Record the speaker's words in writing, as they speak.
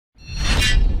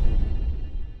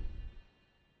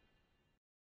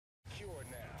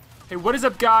Hey, what is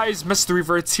up guys,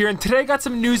 MrTheRevertz here, and today I got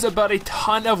some news about a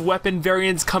ton of weapon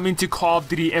variants coming to Call of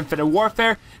Duty Infinite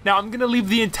Warfare. Now I'm going to leave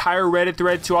the entire Reddit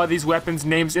thread to all these weapons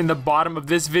names in the bottom of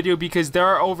this video because there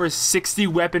are over 60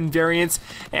 weapon variants,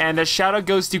 and a shout out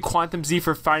goes to Quantum Z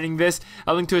for finding this.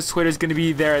 A link to his Twitter is going to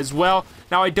be there as well.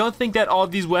 Now I don't think that all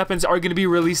of these weapons are going to be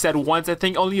released at once. I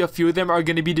think only a few of them are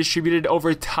going to be distributed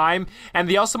over time, and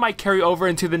they also might carry over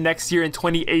into the next year in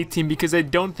 2018 because I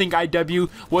don't think IW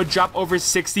will drop over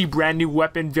 60 brand new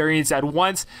weapon variants at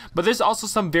once. But there's also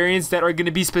some variants that are going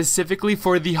to be specifically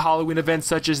for the Halloween event,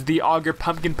 such as the Augur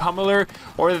Pumpkin Pummeler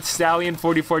or the Stallion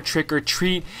 44 Trick or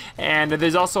Treat, and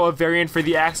there's also a variant for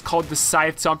the axe called the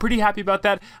Scythe, so I'm pretty happy about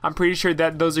that. I'm pretty sure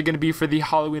that those are going to be for the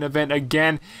Halloween event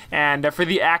again. And for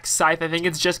the axe Scythe, I think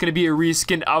it's just going to be a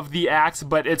reskin of the axe,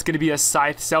 but it's going to be a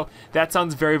scythe, so that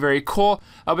sounds very, very cool.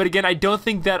 But again, I don't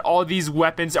think that all these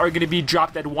weapons are going to be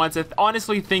dropped at once. I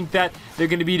honestly think that they're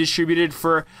going to be distributed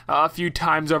for a few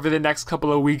times over the next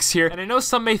couple of weeks here. And I know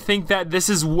some may think that this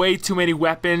is way too many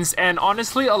weapons, and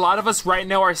honestly a lot of us right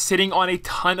now are sitting on a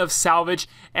ton of salvage,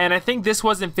 and I think this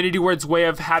was Infinity Ward's way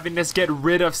of having us get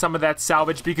rid of some of that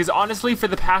salvage, because honestly for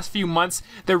the past few months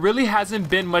there really hasn't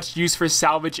been much use for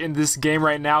salvage in this game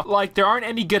right now. Like, there aren't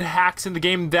any good hacks in the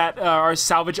game that are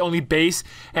salvage only base,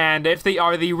 and if they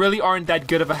are, they really aren't that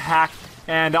good of a hack.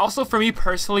 And also for me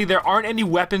personally, there aren't any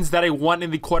weapons that I want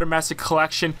in the Quartermaster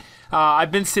collection.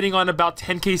 I've been sitting on about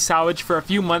 10k salvage for a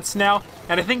few months now,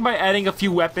 and I think by adding a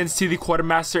few weapons to the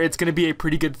Quartermaster, it's going to be a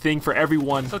pretty good thing for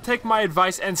everyone. So take my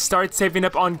advice and start saving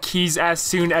up on keys as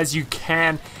soon as you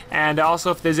can. And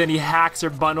also, if there's any hacks or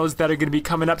bundles that are going to be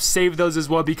coming up, save those as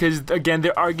well, because again,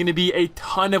 there are going to be a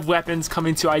ton of weapons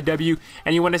coming to IW,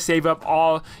 and you want to save up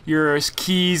all your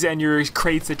keys and your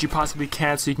crates that you possibly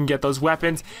can so you can get those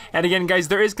weapons. And again guys,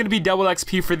 there is going to be double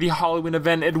XP for the Halloween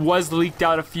event. It was leaked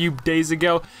out a few days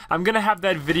ago. I'm gonna have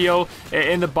that video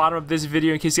in the bottom of this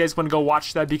video in case you guys want to go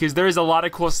watch that, because there is a lot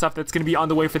of cool stuff that's going to be on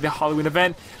the way for the Halloween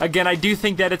event. Again, I do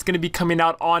think that it's going to be coming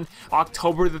out on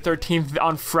October the 13th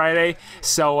on Friday,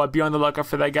 so be on the lookout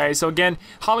for that, guys. So again,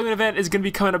 Halloween event is going to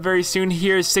be coming up very soon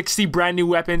here. 60 brand new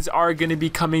weapons are going to be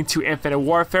coming to Infinite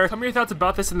Warfare. Tell me your thoughts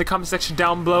about this in the comment section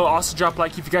down below. Also drop a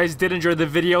like if you guys did enjoy the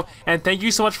video, and thank you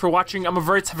so much for watching. I'm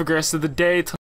TheRevertz. Have a great rest of the day.